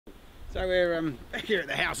So we're back here at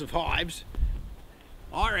the House of Hives.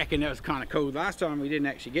 I reckon that was kind of cool. Last time we didn't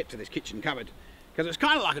actually get to this kitchen cupboard because it's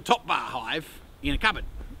kind of like a top bar hive in a cupboard.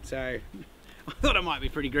 So I thought it might be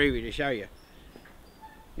pretty groovy to show you.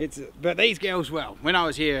 But these girls, well, when I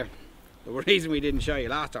was here, the reason we didn't show you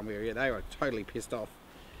last time we were here, they were totally pissed off,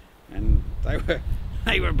 and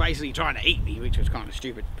they were basically trying to eat me, which was kind of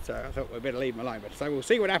stupid. So I thought we'd better leave them alone. But so we'll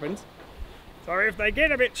see what happens. So if they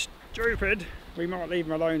get a bit stupid, we might leave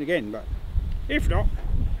them alone again, but if not,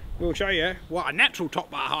 we'll show you what a natural top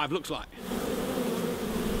bar hive looks like.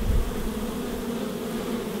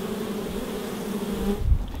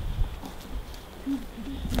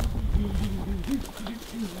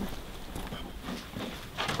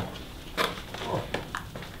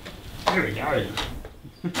 There we go.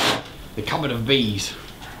 The cupboard of bees.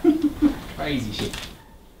 Crazy shit.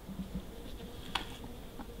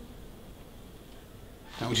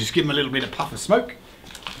 Now we'll just give them a little bit of puff of smoke.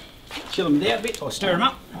 Chill them down a bit or stir them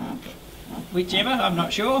up. Whichever, I'm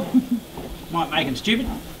not sure. Might make them stupid.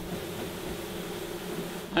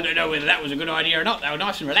 I don't know whether that was a good idea or not. They were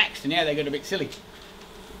nice and relaxed and now they got a bit silly.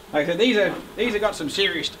 Like I said, these have got some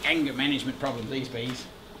serious anger management problems, these bees.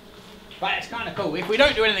 But it's kind of cool. If we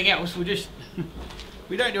don't do anything else, I just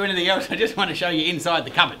want to show you inside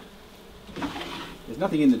the cupboard. There's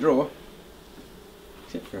nothing in the drawer,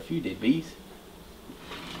 except for a few dead bees.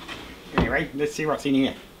 Anyway, let's see what's in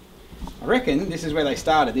here. I reckon this is where they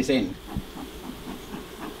started, this end.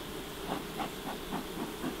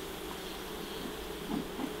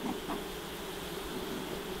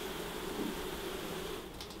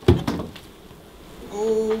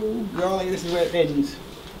 Oh golly, this is where it ends.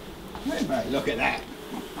 Look at that.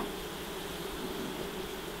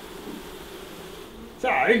 So,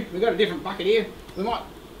 we've got a different bucket here. We might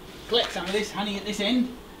collect some of this honey at this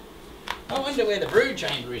end. I wonder where the brood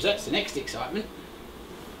chamber is. That's the next excitement.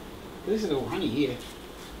 This is all honey here.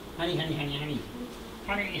 Honey, honey, honey, honey.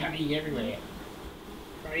 Honey, honey everywhere.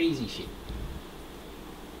 Crazy shit.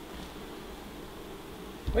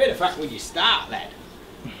 Where the fuck would you start, lad?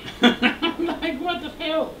 Like, what the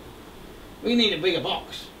hell? We need a bigger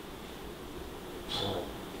box.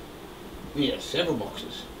 We need several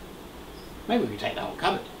boxes. Maybe we could take the whole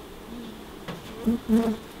cupboard.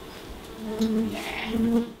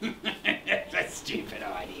 Nah. That's a stupid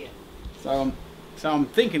idea. So I'm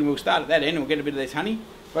thinking we'll start at that end and we'll get a bit of this honey.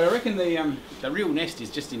 But I reckon the real nest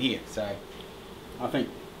is just in here. So I think,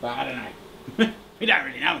 but I don't know. We don't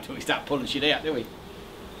really know until we start pulling shit out, do we?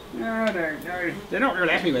 No, I don't know. They're not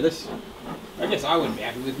really happy with us. I guess I wouldn't be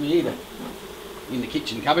happy with me either. In the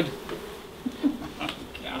kitchen cupboard.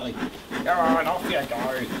 Golly. Go on, off you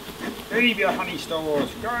go. Leave your honey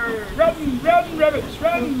stores. Go, run, run, rabbits,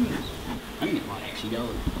 run. I think it might actually go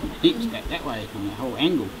heaps back that way from the whole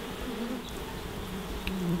angle.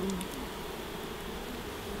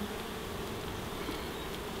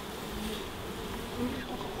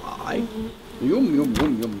 Yum, yum,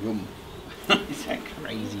 yum, yum, yum. It's a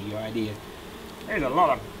crazy idea. There's a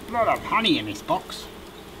lot of honey in this box.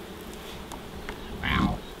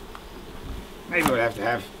 Wow. Maybe we'll have to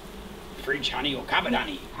have fridge honey or cupboard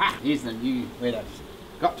honey. Ha! Here's the new, where they've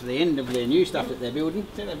got to the end of their new stuff that they're building.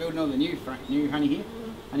 See, they're building all the new honey here,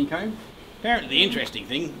 honeycomb. Apparently the interesting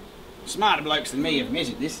thing, smarter blokes than me have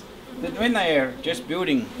measured this, that when they are just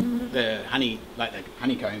building the honey, like the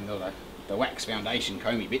honeycomb or the wax foundation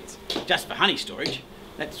comby bits, just for honey storage,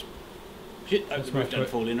 that's shit, those don't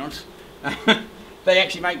fall in on us. They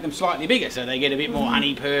actually make them slightly bigger so they get a bit more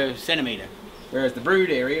honey per centimetre. Whereas the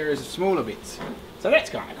brood area is smaller bits. So that's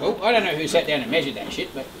kind of cool. I don't know who sat down and measured that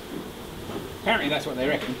shit, but apparently that's what they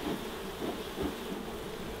reckon.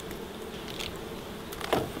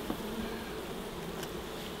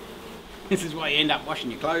 This is why you end up washing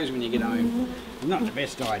your clothes when you get home. Not the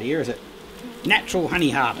best idea, is it? Natural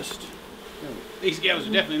honey harvest. These girls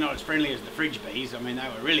are definitely not as friendly as the fridge bees. I mean, they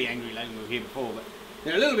were really angry when we were here before, but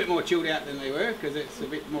they're a little bit more chilled out than they were because it's a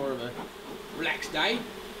bit more of a relaxed day.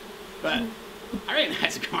 But I reckon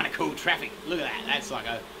that's kind of cool traffic. Look at that. That's like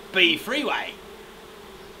a bee freeway.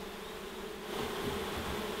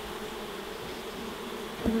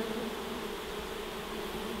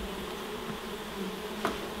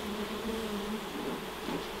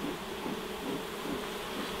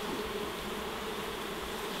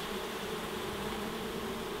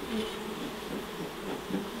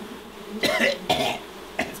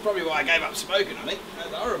 That's probably why I gave up smoking, I think.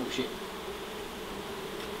 That's horrible shit.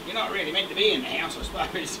 You're not really meant to be in the house, I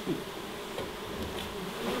suppose.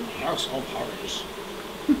 House of Horrors.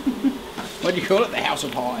 What do you call it? The House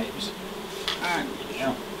of Hives.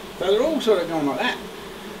 Yeah. So they're all sort of going like that.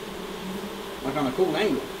 Like on a cool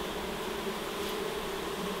angle.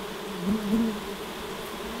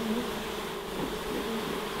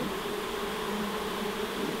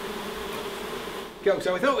 Cool,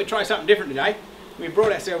 so we thought we'd try something different today. We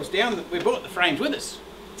brought ourselves down, we brought the frames with us.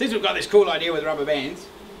 Since we've got this cool idea with rubber bands,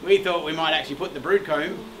 we thought we might actually put the brood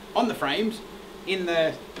comb on the frames in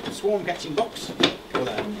the swarm catching box. Or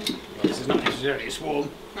well, this is not necessarily a swarm.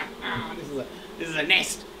 this is a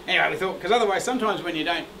nest. Anyway, we thought, because otherwise sometimes when you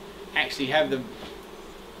don't actually have the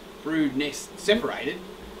brood nest separated,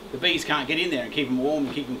 the bees can't get in there and keep them warm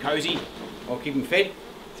and keep them cosy or keep them fed.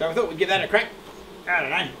 So we thought we'd give that a crack. I don't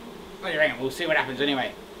know. What do you reckon? We'll see what happens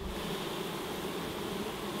anyway.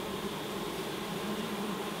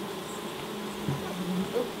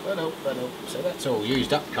 So that's all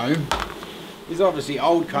used up comb. This is obviously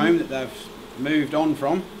old comb that they've moved on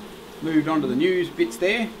from. Moved on to the new bits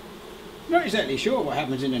there. Not exactly sure what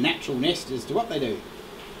happens in a natural nest as to what they do.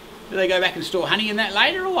 Do they go back and store honey in that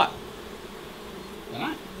later or what? I don't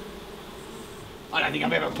know. I don't think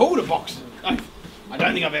I've ever pulled a box. I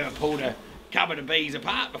don't think I've ever pulled a cupboard of bees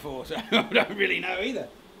apart before, so I don't really know either.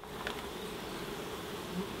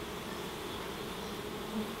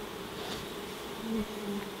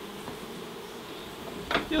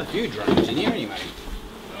 Still a few drones in here anyway.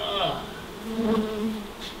 Oh.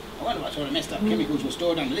 I wonder what sort of messed up chemicals were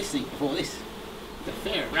stored under this sink before this. There's a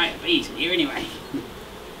fair array of bees in here anyway.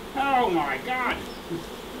 Oh my god!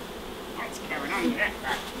 What's going on there?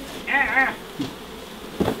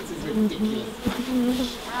 This is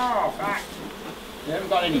ridiculous. Oh fuck! We haven't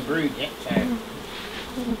got any brood yet, so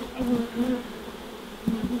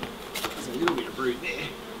there's a little bit of brood there.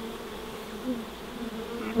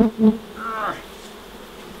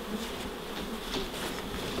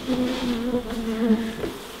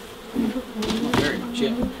 Not very much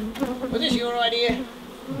yet. Was this your idea?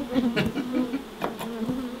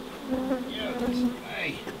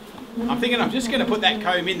 Hey. I'm thinking I'm just going to put that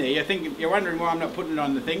comb in there. You're wondering why I'm not putting it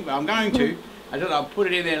on the thing, but I'm going to. I thought I'll put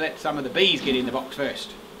it in there and let some of the bees get in the box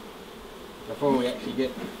first before we actually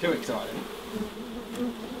get too excited.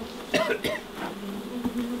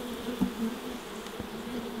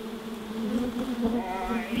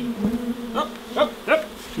 Up, up, up.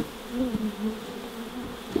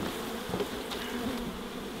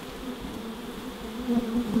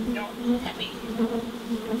 Not happy.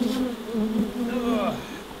 Oh.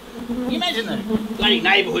 Can you imagine the bloody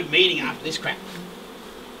neighbourhood meeting after this crap?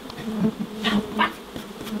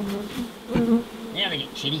 Now they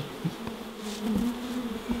get shitty.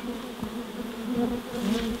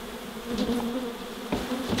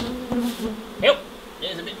 Help!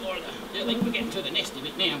 There's a bit more of the... I think we're getting to the nesty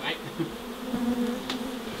bit now, mate.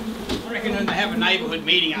 I reckon when they have a neighbourhood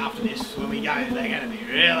meeting after this, when we go, they're going to be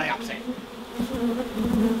really upset.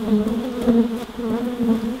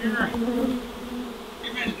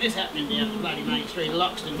 Imagine this happening down the bloody main street of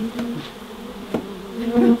Loxton.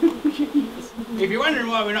 If you're wondering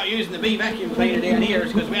why we're not using the bee vacuum cleaner down here,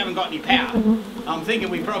 it's because we haven't got any power. I'm thinking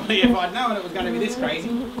we probably, if I'd known it was going to be this crazy,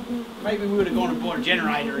 maybe we would have gone and bought a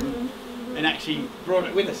generator and actually brought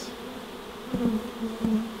it with us.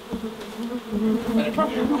 But it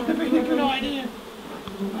probably might have been a good idea.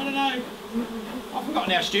 I don't know. I've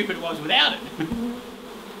forgotten how stupid it was without it.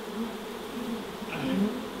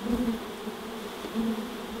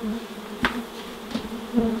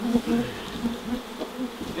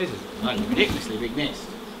 This is a ridiculously big nest.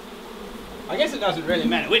 I guess it doesn't really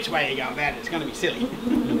matter which way you go about it, it's going to be silly.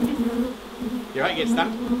 You won't get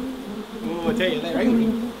stuck. Oh, I tell you, they're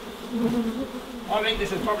angry. I think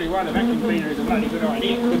this is probably why the vacuum cleaner is a bloody good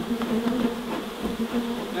idea.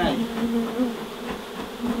 Hey.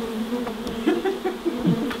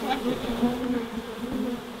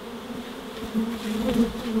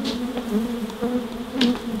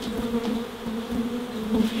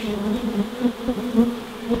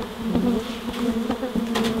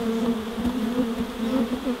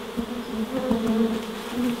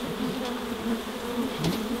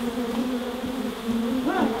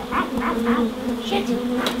 Shit!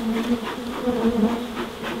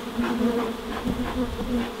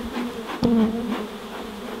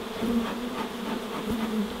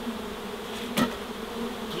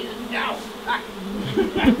 No!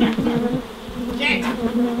 Shit!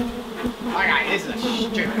 Okay, this is a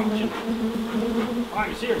stupid option.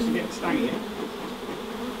 I'm seriously getting stung here.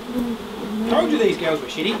 Told you these girls were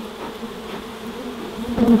shitty.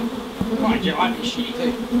 Mind you, I'd be shitty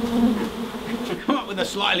too. Come up with a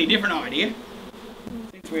slightly different idea.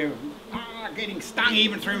 Since we're getting stung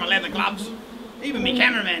even through my leather gloves. Even my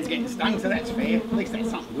cameraman's getting stung, so that's fair. At least that's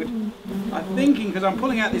something good. I'm thinking, because I'm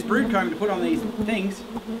pulling out this brood comb to put on these things,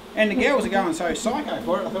 and the girls are going so psycho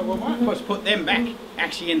for it, I thought, well, why not just put them back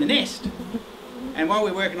actually in the nest? and while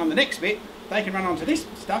we're working on the next bit, they can run onto this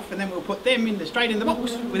stuff, and then we'll put them straight in the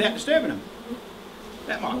box without disturbing them.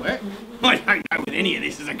 That might work. I don't know if any of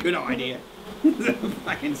this is a good idea. It's a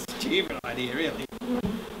fucking stupid idea, really.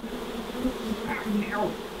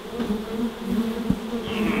 Ow.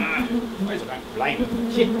 I suppose I don't blame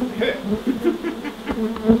them. Shit, they hurt.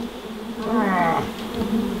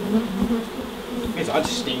 Guess I'd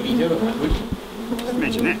sting me too if I would. Just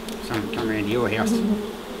imagine that. Someone come around to your house.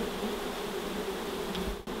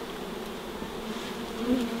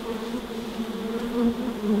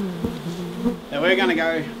 Now we're going to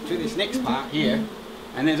go to this next part here,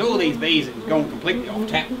 and there's all these bees that have gone completely off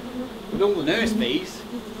tap. But all the nurse bees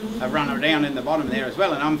have run down in the bottom there as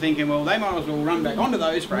well, and I'm thinking, well, they might as well run back onto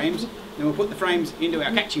those frames, and we'll put the frames into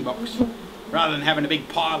our catching box, rather than having a big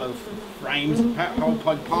pile of frames, a whole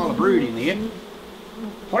pile of brood in there.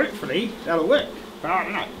 Hopefully that'll work, but I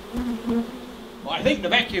don't know. Well, I think the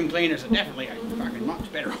vacuum cleaners are definitely a fucking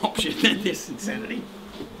much better option than this insanity.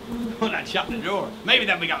 Why don't shut the door? Maybe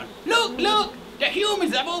they'll be going, look, look, the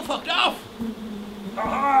humans have all fucked off.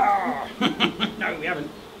 Ah! No, we haven't.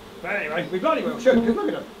 But anyway, we bloody well should, because look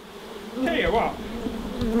at them. Tell you what,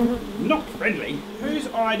 not friendly. Whose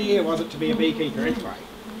idea was it to be a beekeeper anyway?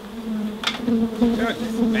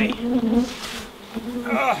 Goodness me.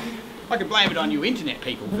 Oh, I can blame it on you internet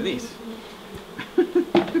people for this.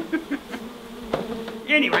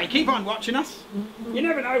 Anyway, keep on watching us. You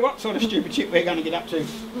never know what sort of stupid shit we're going to get up to.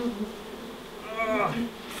 Oh,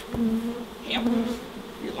 help. I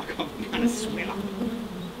feel like I'm going to swell up.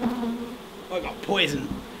 I've got poison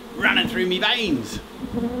running through me veins.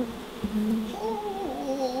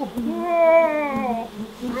 Oh,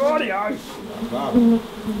 rightio.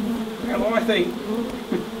 Well, I think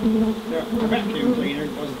the vacuum cleaner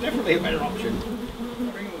was definitely a better option. I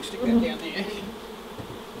reckon we'll stick that down there.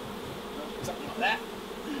 Something like that.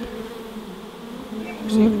 And then we'll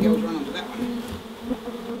see if the girls run onto that one.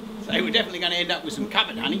 So we're definitely going to end up with some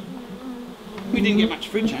cupboard honey. We didn't get much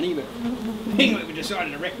fridge honey, but anyway, we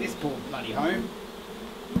decided to wreck this poor bloody home.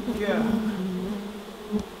 Yeah.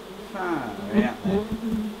 Far out there.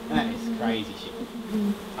 That is crazy shit.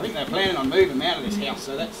 I think they're planning on moving them out of this house,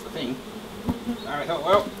 so that's the thing. So I thought,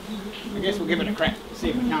 well, I guess we'll give it a crack to see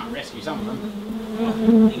if we can't rescue some of them. Oh, I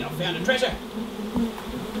think I've found a treasure.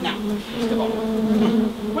 No, just a bottle.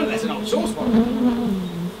 Well, that's an old sauce bottle.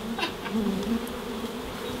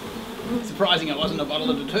 Surprising it wasn't a bottle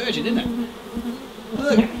of detergent, isn't it?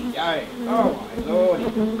 Look at me go. Oh my lord.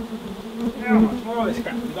 How much more of this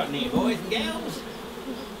crap we've got in here, boys and gals?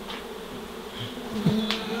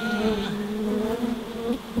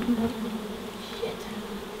 Shit.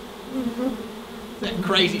 That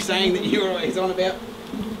crazy saying that you're always on about?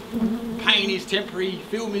 Pain is temporary,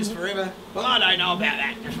 film is forever. Well, I don't know about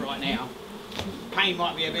that just right now. Pain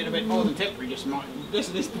might be a bit more than temporary just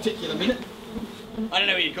this particular minute. I don't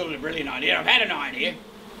know whether you call it a brilliant idea. I've had an idea.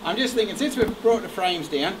 I'm just thinking, since we've brought the frames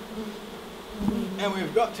down and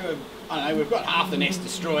we've got to, I don't know, we've got half the nest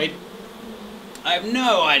destroyed. I have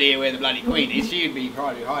no idea where the bloody queen is. She'd be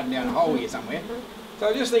probably hiding down a hole here somewhere. So I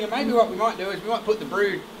was just thinking maybe what we might do is we might put the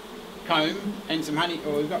brood comb and some honey,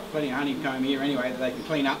 or we've got plenty of honeycomb here anyway that they can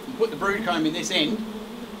clean up, and put the brood comb in this end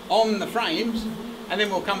on the frames, and then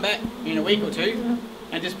we'll come back in a week or two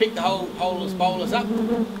and just pick the whole bolus up,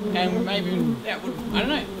 and maybe that would, I don't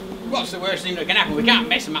know, what's the worst thing that can happen? We can't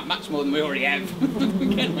mess them up much more than we already have,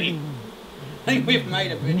 can we? I think we've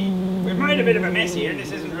made a bit of a mess here, and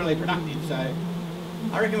this isn't really productive, so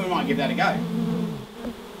I reckon we might give that a go.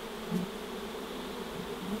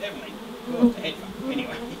 Definitely caused a head fuck.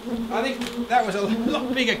 Anyway, I think that was a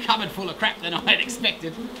lot bigger cupboard full of crap than I had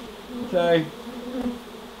expected. So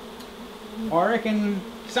I reckon,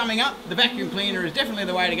 summing up, the vacuum cleaner is definitely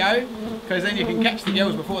the way to go, because then you can catch the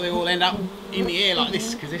girls before they all end up in the air like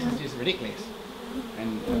this, because this is just ridiculous.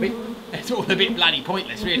 And it's all a bit bloody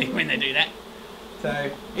pointless really when they do that.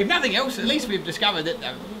 So if nothing else, at least we've discovered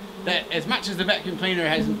that as much as the vacuum cleaner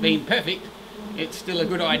hasn't been perfect, it's still a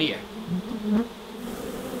good idea.